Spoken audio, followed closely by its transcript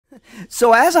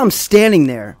So as I'm standing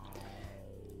there,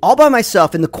 all by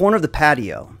myself in the corner of the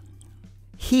patio,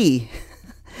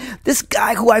 this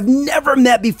guy who I've never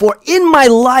met before in my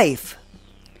life,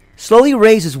 slowly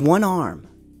raises one arm,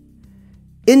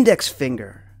 index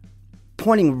finger,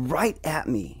 pointing right at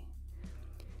me.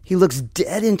 He looks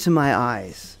dead into my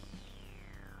eyes.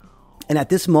 And at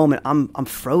this moment, I'm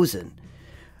frozen.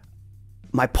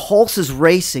 My pulse is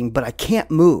racing, but I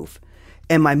can't move.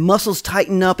 And my muscles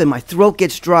tighten up and my throat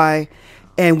gets dry.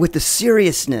 And with the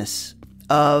seriousness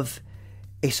of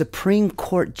a Supreme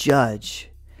Court judge,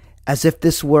 as if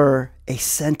this were a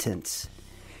sentence,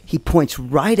 he points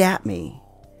right at me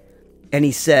and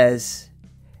he says,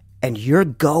 "And you're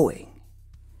going."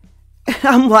 And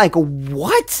I'm like,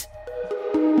 what?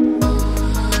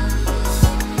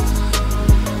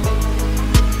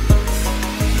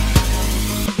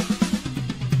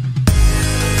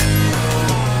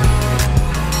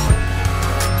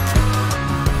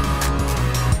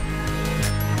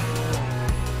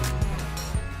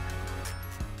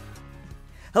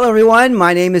 Hello everyone,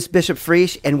 my name is Bishop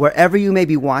Friesch, and wherever you may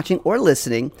be watching or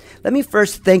listening, let me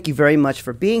first thank you very much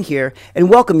for being here and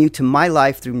welcome you to My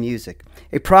Life Through Music,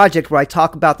 a project where I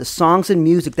talk about the songs and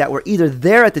music that were either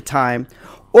there at the time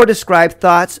or describe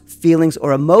thoughts, feelings,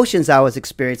 or emotions I was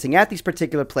experiencing at these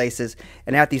particular places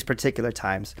and at these particular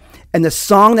times. And the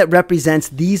song that represents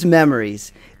these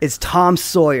memories is Tom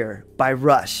Sawyer by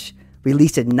Rush,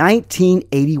 released in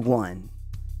 1981.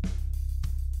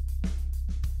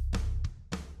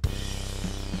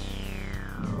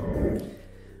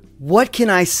 What can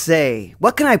I say?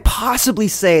 What can I possibly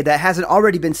say that hasn't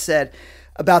already been said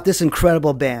about this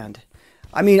incredible band?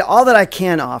 I mean, all that I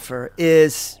can offer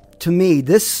is, to me,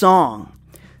 this song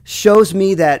shows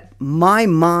me that my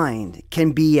mind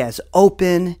can be as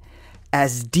open,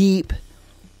 as deep,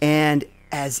 and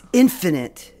as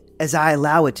infinite as I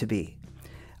allow it to be.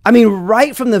 I mean,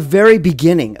 right from the very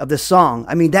beginning of the song,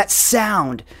 I mean, that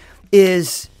sound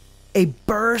is a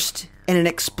burst and an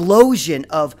explosion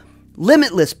of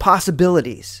limitless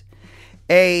possibilities,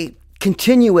 a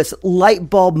continuous light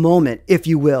bulb moment, if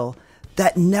you will,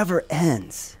 that never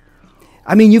ends.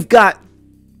 I mean, you've got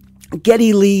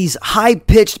Geddy Lee's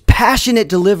high-pitched, passionate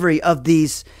delivery of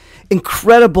these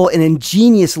incredible and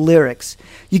ingenious lyrics.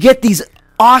 You get these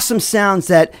awesome sounds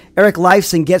that Eric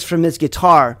Leifson gets from his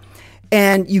guitar,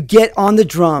 and you get on the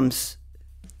drums,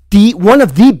 one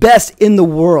of the best in the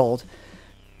world,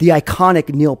 the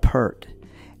iconic Neil Peart.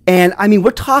 And I mean,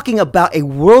 we're talking about a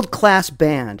world-class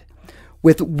band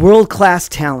with world-class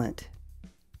talent,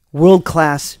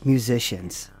 world-class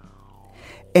musicians.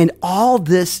 And all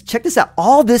this, check this out,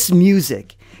 all this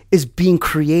music is being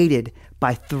created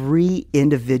by 3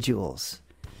 individuals.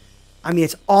 I mean,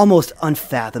 it's almost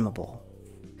unfathomable.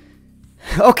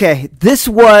 Okay, this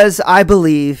was, I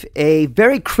believe, a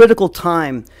very critical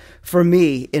time for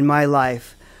me in my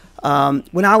life.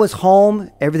 When I was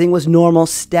home, everything was normal,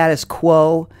 status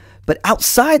quo. But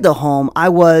outside the home, I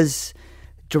was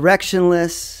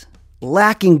directionless,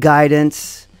 lacking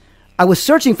guidance. I was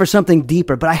searching for something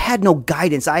deeper, but I had no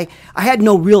guidance. I had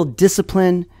no real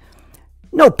discipline,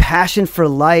 no passion for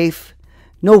life,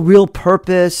 no real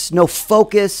purpose, no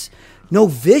focus, no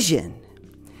vision.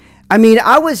 I mean,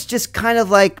 I was just kind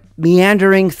of like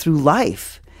meandering through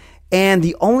life. And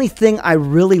the only thing I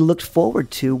really looked forward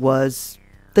to was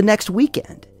the next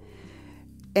weekend.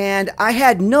 And I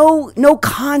had no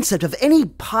concept of any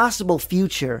possible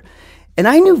future. And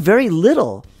I knew very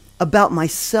little about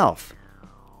myself.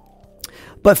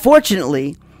 But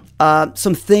fortunately,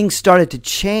 some things started to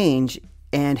change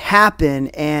and happen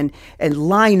and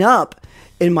line up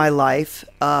in my life.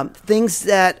 Things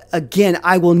that, again,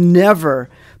 I will never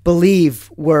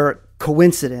believe were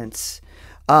coincidence.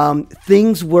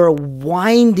 Things were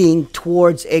winding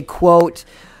towards a, quote,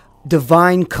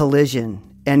 divine collision,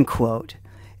 end quote.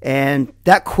 And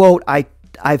that quote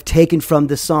I've taken from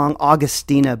the song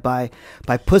Augustina by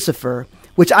Puscifer,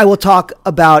 which I will talk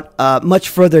about much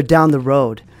further down the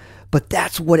road. But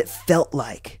that's what it felt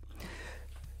like.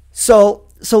 So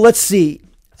let's see.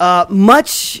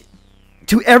 Much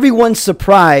to everyone's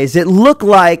surprise, it looked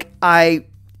like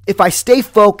if I stay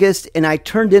focused and I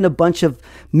turned in a bunch of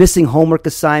missing homework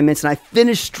assignments and I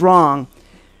finished strong,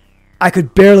 I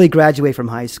could barely graduate from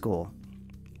high school.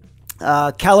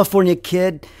 California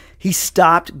kid, he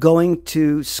stopped going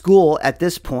to school at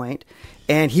this point,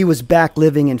 and he was back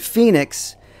living in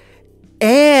Phoenix.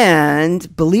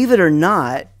 And believe it or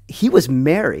not, he was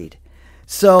married.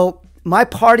 So my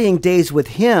partying days with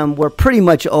him were pretty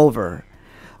much over.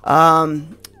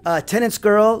 Tenants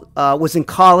girl was in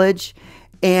college,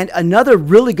 and another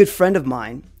really good friend of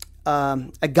mine,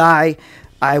 a guy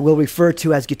I will refer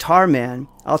to as Guitar Man,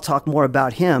 I'll talk more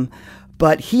about him.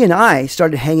 But he and I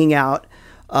started hanging out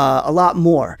a lot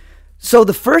more. So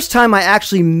the first time I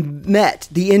actually met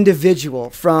the individual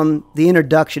from the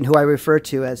introduction, who I refer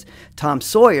to as Tom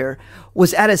Sawyer,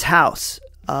 was at his house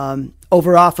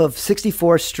over off of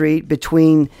 64th Street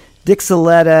between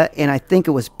Dixoletta and I think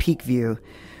it was Peakview.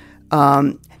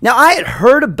 Now, I had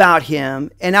heard about him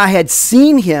and I had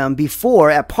seen him before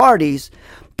at parties,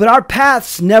 but our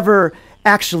paths never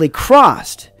actually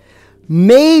crossed.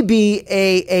 Maybe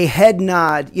a head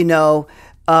nod,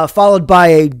 followed by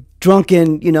a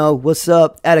drunken, what's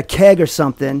up at a keg or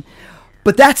something.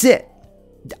 But that's it.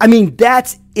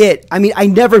 That's it. I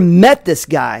never met this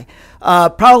guy.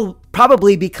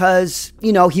 Probably because,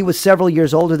 he was several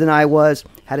years older than I was,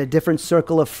 had a different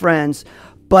circle of friends.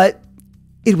 But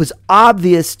it was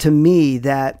obvious to me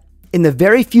that in the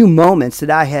very few moments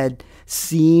that I had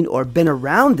seen or been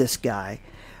around this guy,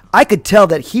 I could tell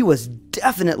that he was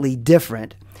definitely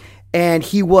different. And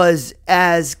he was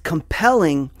as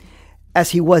compelling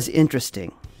as he was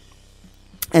interesting.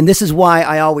 And this is why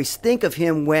I always think of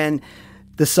him when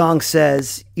the song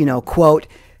says, quote,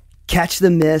 catch the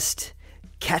mist,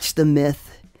 catch the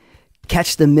myth,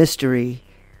 catch the mystery,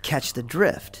 catch the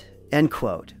drift, end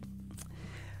quote.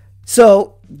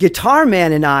 So Guitar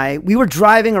Man and I, we were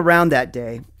driving around that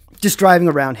day, just driving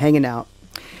around, hanging out.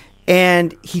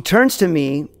 And he turns to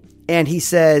me and he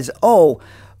says, oh,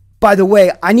 by the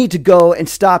way, I need to go and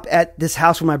stop at this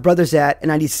house where my brother's at,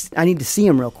 and I need to see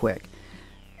him real quick.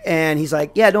 And he's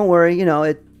like, yeah, don't worry,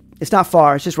 it's not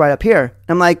far, it's just right up here. And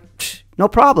I'm like, no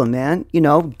problem, man.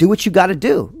 Do what you got to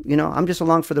do. I'm just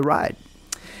along for the ride.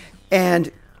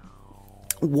 And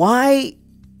why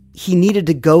he needed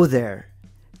to go there,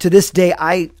 to this day,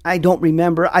 I don't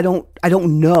remember. I don't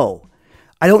know.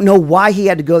 I don't know why he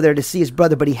had to go there to see his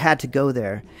brother, but he had to go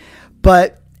there.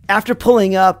 But after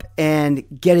pulling up and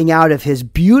getting out of his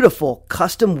beautiful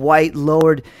custom white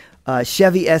lowered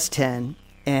Chevy S10,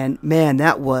 and man,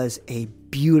 that was a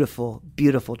beautiful,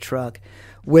 beautiful truck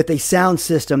with a sound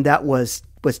system that was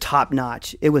top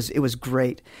notch. It was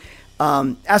great.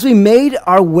 As we made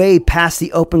our way past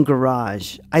the open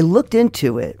garage, I looked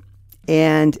into it,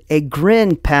 and a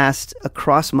grin passed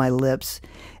across my lips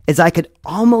as I could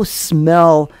almost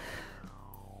smell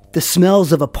the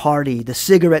smells of a party, the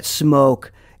cigarette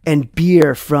smoke, and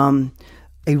beer from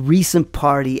a recent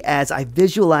party as I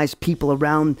visualized people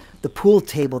around the pool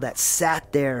table that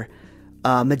sat there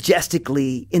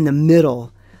majestically in the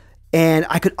middle. And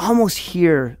I could almost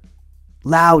hear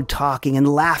loud talking and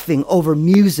laughing over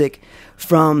music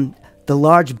from the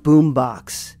large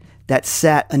boombox that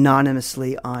sat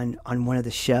anonymously on one of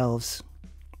the shelves.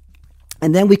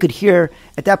 And then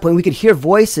at that point, we could hear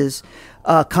voices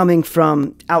coming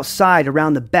from outside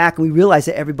around the back, and we realized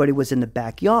that everybody was in the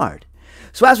backyard.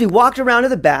 So as we walked around to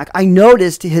the back, I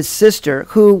noticed his sister,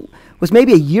 who was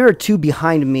maybe a year or two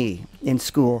behind me in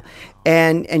school,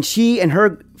 and she and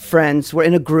her friends were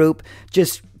in a group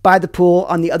just by the pool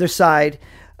on the other side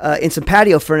in some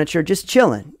patio furniture, just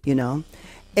chilling,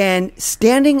 And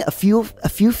standing a few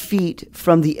feet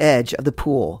from the edge of the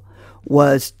pool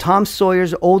was Tom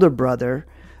Sawyer's older brother,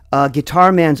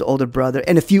 Guitar Man's older brother,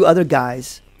 and a few other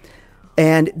guys.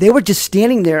 And they were just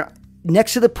standing there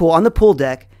next to the pool, on the pool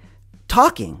deck,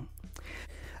 talking.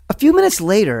 A few minutes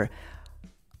later,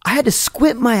 I had to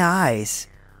squint my eyes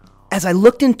as I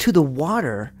looked into the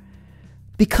water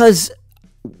because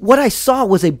what I saw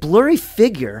was a blurry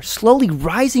figure slowly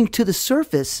rising to the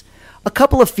surface a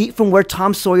couple of feet from where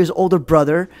Tom Sawyer's older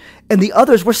brother and the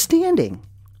others were standing.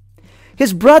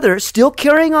 His brother, still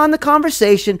carrying on the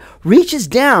conversation, reaches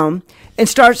down and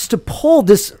starts to pull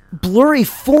this blurry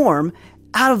form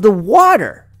out of the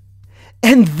water.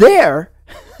 And there,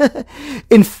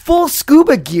 in full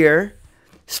scuba gear,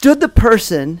 stood the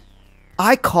person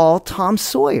I call Tom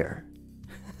Sawyer.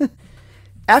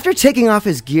 After taking off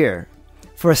his gear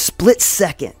for a split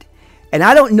second, and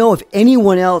I don't know if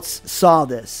anyone else saw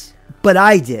this, but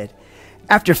I did,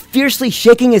 after fiercely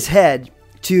shaking his head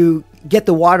to get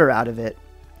the water out of it,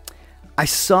 I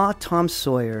saw Tom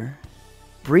Sawyer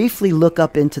briefly look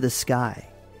up into the sky.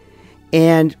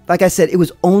 And like I said, it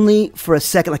was only for a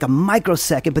second, like a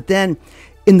microsecond, but then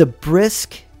in the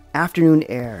brisk afternoon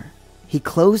air, he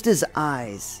closed his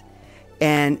eyes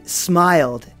and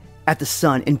smiled at the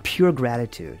sun in pure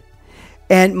gratitude.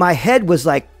 And my head was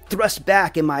like thrust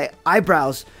back and my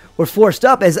eyebrows were forced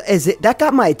up that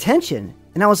got my attention.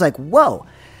 And I was like, whoa.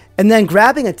 And then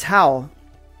grabbing a towel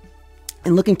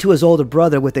and looking to his older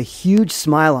brother with a huge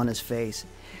smile on his face,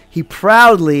 he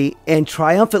proudly and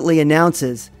triumphantly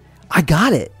announces, I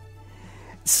got it.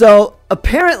 So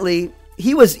apparently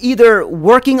he was either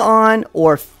working on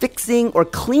or fixing or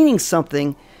cleaning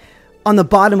something on the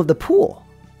bottom of the pool.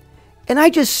 And I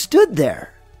just stood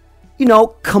there,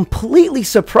 completely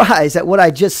surprised at what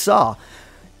I just saw.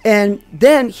 And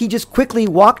then he just quickly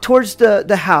walked towards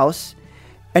the house,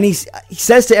 and he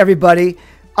says to everybody,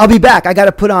 "I'll be back. I got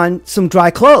to put on some dry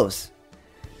clothes."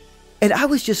 And I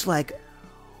was just like,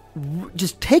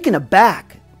 just taken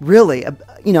aback, really,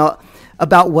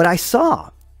 about what I saw.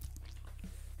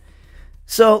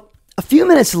 So a few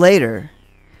minutes later,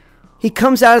 he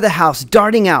comes out of the house,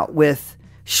 darting out with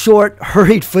short,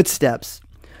 hurried footsteps,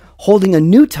 holding a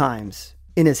New Times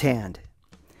in his hand.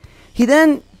 He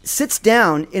then sits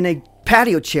down in a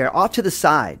patio chair off to the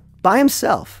side by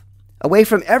himself, away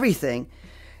from everything.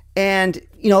 And,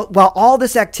 while all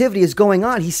this activity is going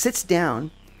on, he sits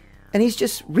down and he's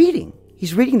just reading.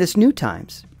 He's reading this New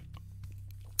Times.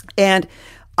 And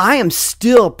I am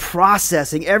still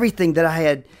processing everything that I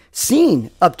had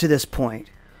seen up to this point.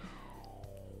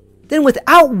 Then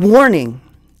without warning,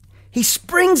 he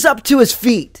springs up to his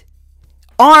feet,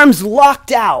 arms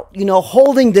locked out,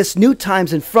 holding this New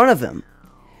Times in front of him.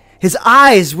 His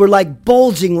eyes were like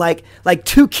bulging like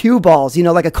two cue balls,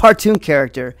 like a cartoon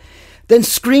character. Then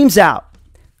screams out,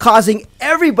 causing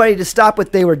everybody to stop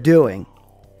what they were doing,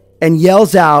 and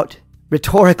yells out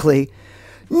rhetorically,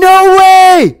 "No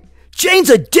way! Jane's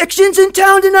Addiction's in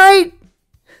town tonight?"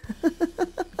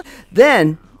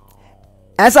 Then,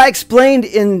 as I explained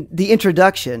in the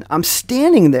introduction, I'm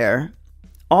standing there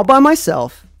all by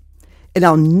myself, and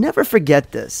I'll never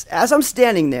forget this. As I'm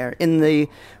standing there in the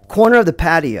corner of the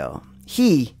patio,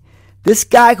 this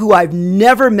guy who I've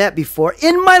never met before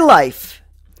in my life,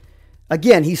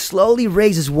 again, he slowly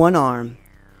raises one arm,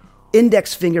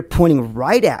 index finger pointing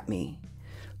right at me,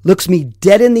 looks me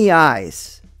dead in the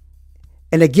eyes.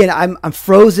 And again, I'm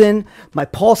frozen. My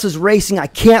pulse is racing. I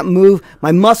can't move.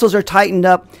 My muscles are tightened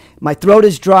up. My throat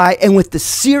is dry. And with the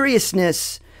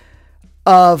seriousness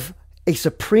of a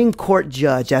Supreme Court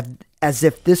judge, as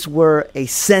if this were a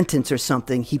sentence or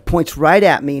something, he points right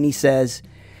at me and he says,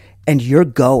 "And you're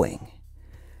going."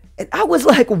 And I was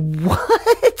like,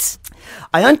 what?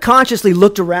 I unconsciously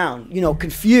looked around,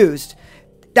 confused.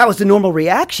 That was the normal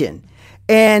reaction.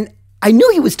 And I knew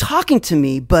he was talking to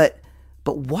me, but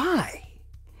why?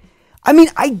 I mean,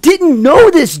 I didn't know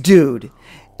this dude.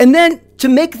 And then to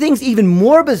make things even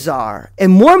more bizarre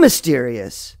and more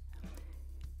mysterious,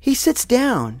 he sits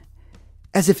down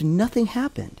as if nothing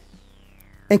happened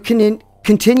and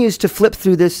continues to flip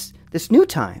through this New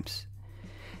Times.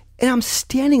 And I'm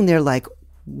standing there like,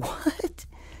 what?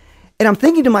 And I'm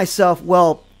thinking to myself,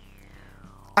 well,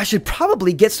 I should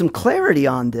probably get some clarity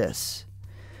on this.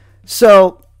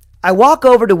 So I walk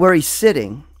over to where he's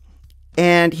sitting,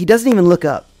 and he doesn't even look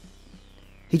up.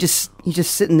 He's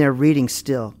just sitting there reading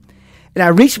still. And I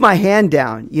reach my hand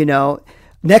down,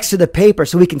 next to the paper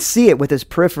so we can see it with his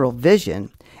peripheral vision.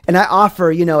 And I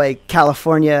offer, a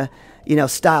California,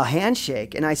 style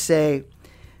handshake. And I say,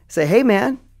 "Hey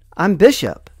man, I'm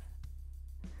Bishop."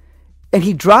 And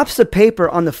he drops the paper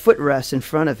on the footrest in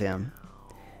front of him,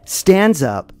 stands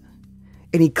up,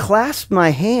 and he clasps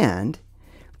my hand,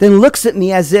 then looks at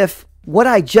me as if what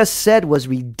I just said was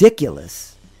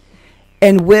ridiculous.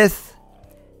 And with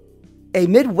a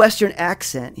Midwestern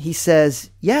accent, he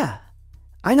says, "Yeah,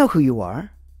 I know who you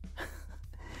are."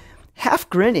 Half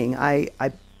grinning, I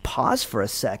paused for a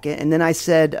second, and then I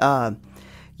said,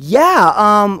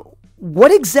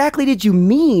 what exactly did you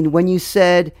mean when you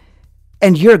said,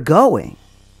 "And you're going"?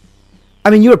 I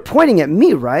mean, you were pointing at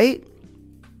me, right?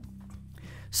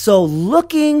 So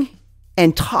looking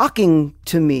and talking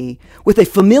to me with a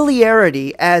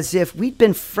familiarity as if we'd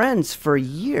been friends for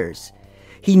years,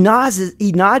 he nods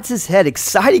his head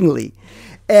excitingly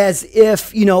as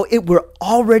if, it were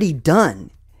already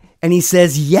done. And he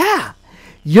says, "Yeah,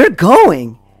 you're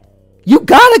going. You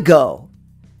gotta go."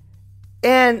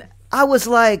 And I was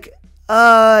like,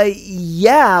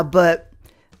 yeah, but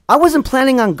I wasn't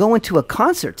planning on going to a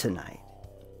concert tonight.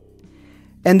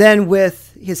 And then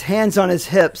with his hands on his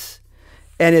hips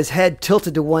and his head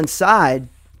tilted to one side,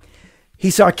 he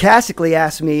sarcastically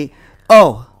asked me,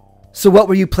 "Oh, so what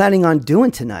were you planning on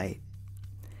doing tonight?"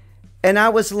 And I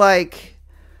was like,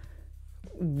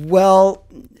 well,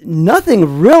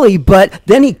 nothing really, but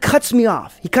then he cuts me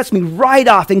off. He cuts me right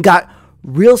off and got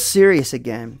real serious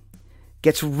again.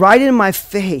 Gets right in my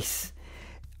face,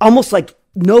 almost like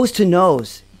nose to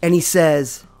nose. And he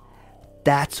says,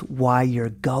 "That's why you're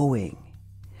going."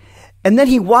 And then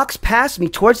he walks past me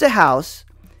towards the house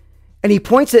and he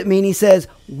points at me and he says,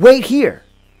 "Wait here,"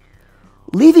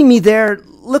 leaving me there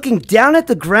looking down at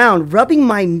the ground,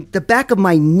 rubbing the back of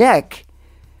my neck,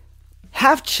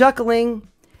 half chuckling,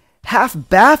 half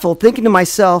baffled, thinking to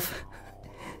myself,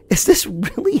 is this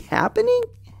really happening?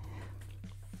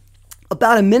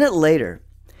 About a minute later,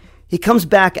 he comes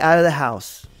back out of the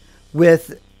house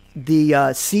with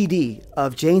the CD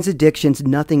of Jane's Addiction's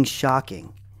Nothing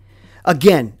Shocking.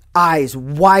 Again, eyes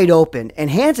wide open, and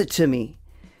hands it to me.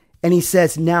 And he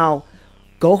says, now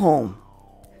go home.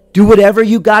 Do whatever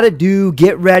you got to do.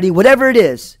 Get ready, whatever it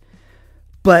is.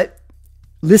 But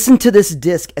listen to this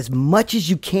disc as much as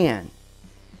you can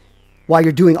while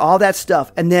you're doing all that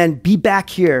stuff. And then be back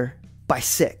here by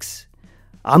 6.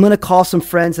 I'm going to call some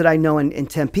friends that I know in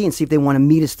Tempe and see if they want to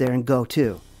meet us there and go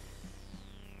too.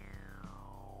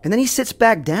 And then he sits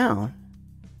back down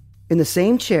in the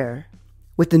same chair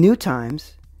with the New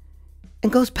Times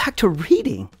and goes back to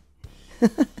reading.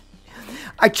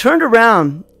 I turned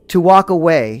around to walk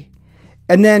away,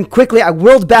 and then quickly I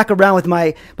whirled back around with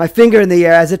my finger in the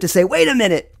air as if to say, wait a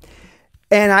minute.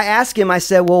 And I asked him, I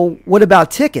said, well, what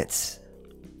about tickets?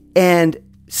 And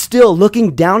still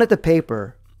looking down at the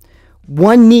paper,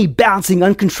 one knee bouncing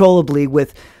uncontrollably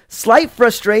with slight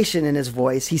frustration in his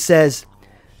voice, he says,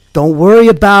 don't worry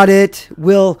about it.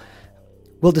 We'll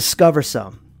discover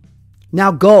some.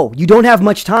 Now go. You don't have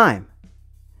much time.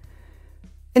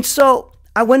 And so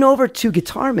I went over to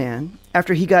Guitar Man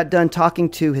after he got done talking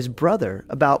to his brother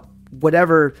about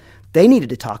whatever they needed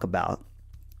to talk about.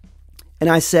 And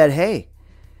I said, hey,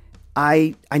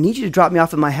 I need you to drop me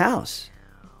off at my house.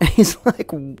 And he's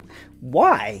like,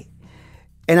 why?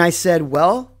 And I said,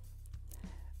 well,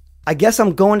 I guess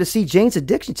I'm going to see Jane's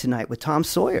Addiction tonight with Tom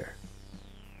Sawyer.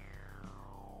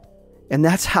 And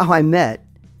that's how I met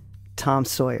Tom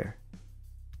Sawyer.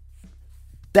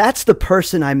 That's the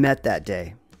person I met that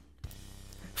day.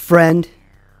 Friend,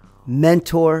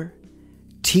 mentor,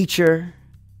 teacher,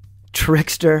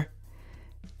 trickster,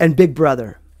 and big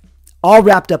brother, all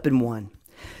wrapped up in one.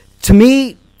 To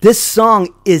me, this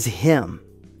song is him.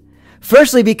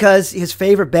 Firstly, because his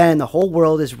favorite band in the whole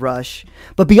world is Rush.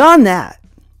 But beyond that,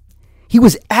 he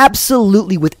was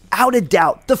absolutely, without a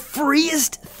doubt, the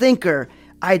freest thinker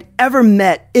I'd ever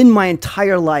met in my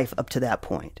entire life up to that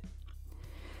point.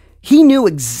 He knew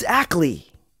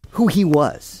exactly who he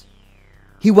was.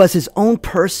 He was his own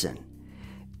person.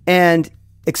 And,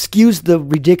 excuse the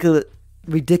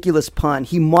ridiculous pun,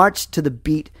 he marched to the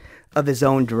beat of his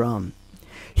own drum.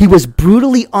 He was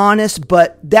brutally honest,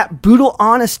 but that brutal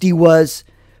honesty was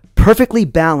perfectly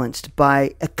balanced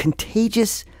by a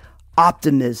contagious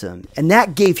optimism. And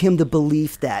that gave him the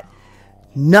belief that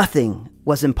nothing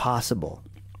was impossible.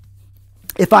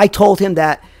 If I told him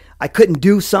that I couldn't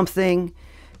do something,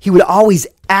 he would always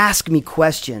ask me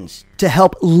questions to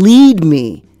help lead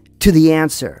me to the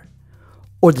answer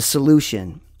or the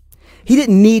solution. He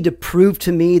didn't need to prove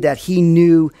to me that he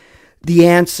knew the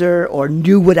answer or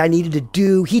knew what I needed to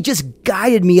do. He just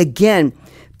guided me again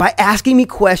by asking me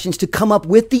questions to come up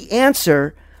with the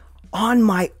answer on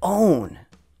my own.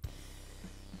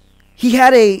 He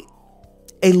had a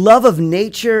love of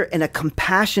nature and a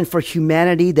compassion for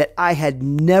humanity that I had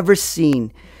never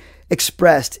seen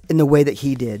expressed in the way that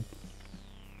he did.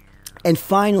 And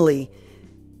finally,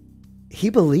 he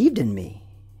believed in me.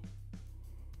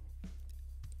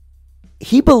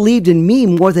 He believed in me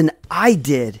more than I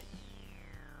did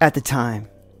at the time.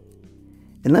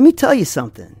 And let me tell you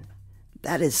something.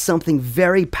 That is something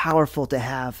very powerful to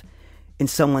have in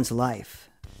someone's life.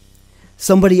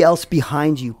 Somebody else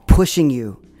behind you, pushing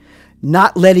you,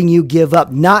 not letting you give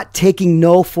up, not taking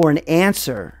no for an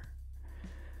answer,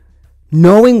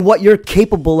 knowing what you're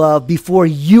capable of before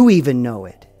you even know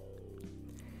it.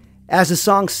 As the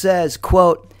song says,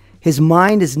 quote, his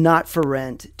mind is not for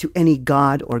rent to any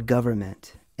god or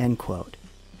government, end quote.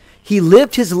 He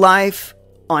lived his life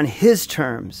on his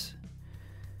terms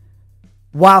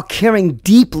while caring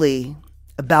deeply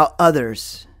about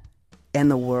others and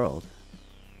the world.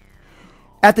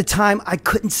 At the time, I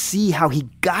couldn't see how he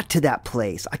got to that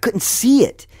place. I couldn't see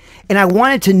it. And I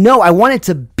wanted to know. I wanted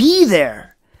to be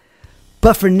there.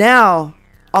 But for now,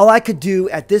 all I could do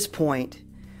at this point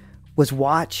was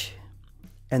watch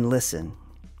and listen.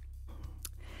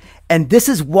 And this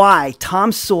is why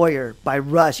Tom Sawyer by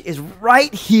Rush is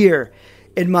right here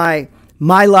in my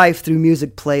Life Through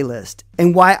Music playlist,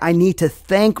 and why I need to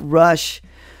thank Rush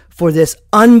for this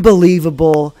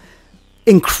unbelievable,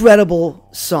 incredible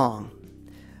song.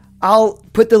 I'll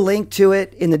put the link to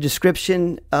it in the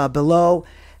description below.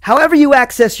 However you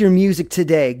access your music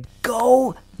today,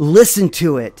 go listen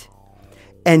to it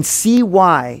and see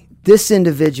why this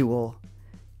individual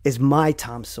is my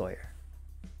Tom Sawyer.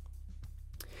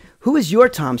 Who is your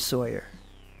Tom Sawyer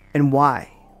and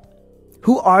why?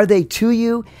 Who are they to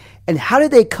you, and how did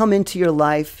they come into your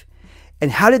life,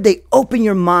 And how did they open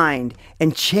your mind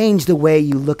and change the way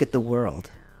you look at the world?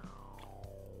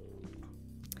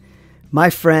 My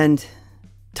friend,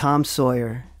 Tom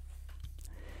Sawyer,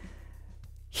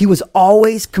 he was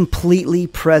always completely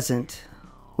present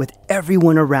with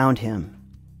everyone around him.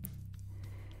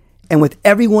 And with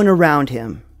everyone around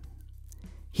him,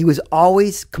 he was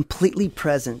always completely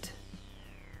present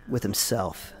with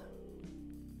himself.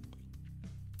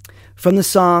 From the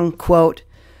song, quote,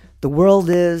 the world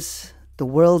is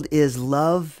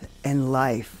love and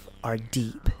life are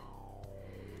deep,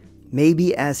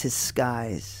 maybe as his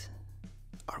skies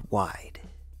are wide,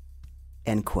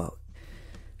 end quote.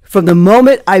 From the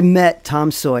moment I met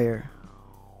Tom Sawyer,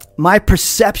 my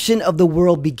perception of the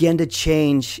world began to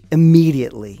change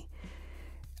immediately.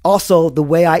 Also, the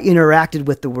way I interacted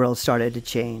with the world started to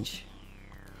change.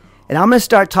 And I'm going to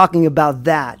start talking about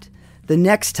that the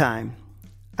next time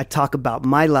I talk about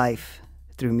my life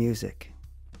through music.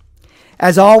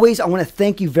 As always, I want to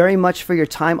thank you very much for your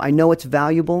time. I know it's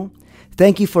valuable.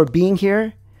 Thank you for being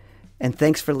here, and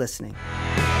thanks for listening.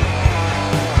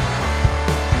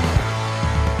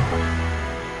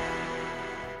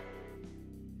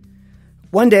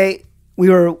 One day, we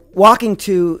were walking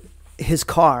to his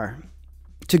car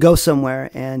to go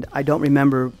somewhere, and I don't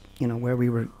remember, where we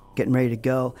were getting ready to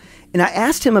go. And I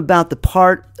asked him about the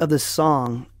part of the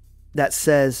song that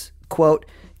says, quote,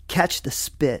 catch the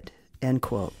spit, end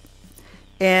quote.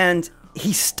 And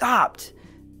he stopped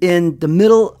in the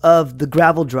middle of the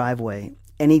gravel driveway,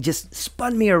 and he just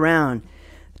spun me around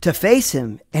to face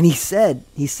him. And he said,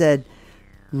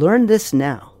 learn this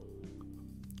now.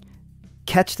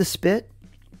 Catch the spit.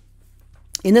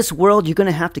 In this world, you're going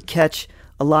to have to catch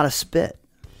a lot of spit.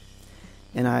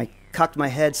 And I cocked my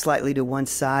head slightly to one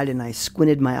side, and I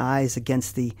squinted my eyes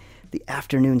against the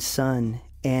afternoon sun.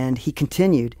 And he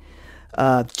continued,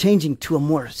 changing to a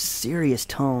more serious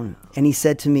tone. And he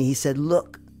said to me,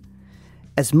 look,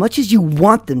 as much as you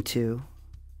want them to,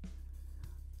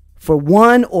 for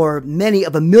one or many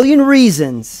of a million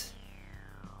reasons,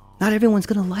 not everyone's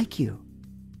going to like you.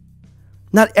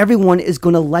 Not everyone is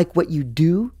going to like what you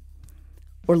do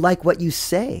or like what you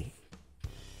say.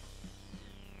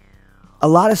 A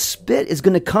lot of spit is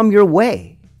going to come your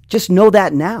way. Just know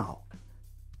that now.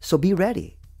 So be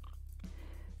ready.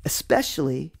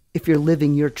 Especially if you're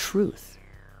living your truth.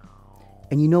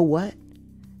 And you know what?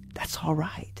 That's all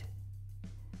right.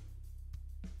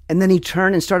 And then he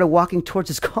turned and started walking towards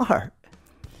his car.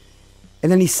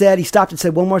 And then he stopped and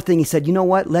said one more thing. He said, you know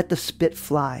what? Let the spit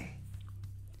fly.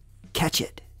 Catch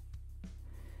it.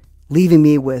 Leaving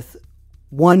me with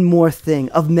one more thing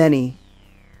of many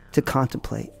to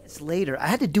contemplate. Later, I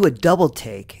had to do a double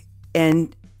take.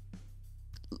 And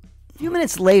a few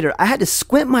minutes later, I had to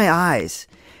squint my eyes.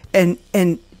 And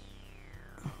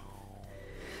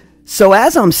so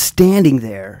as I'm standing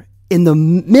there in the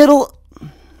middle,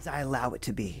 as I allow it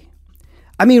to be.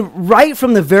 I mean, right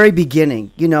from the very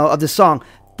beginning, of the song,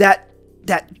 that's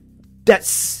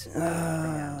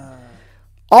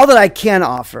all that I can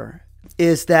offer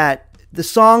is that the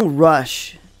song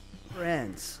Rush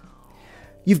ends.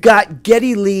 You've got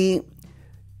Geddy Lee.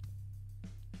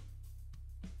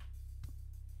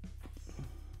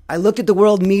 I looked at the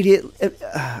world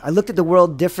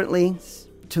differently.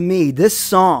 To me, this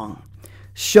song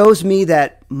shows me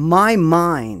that my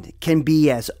mind can be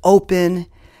as open,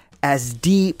 as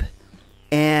deep,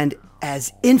 and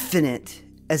as infinite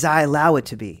as I allow it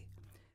to be.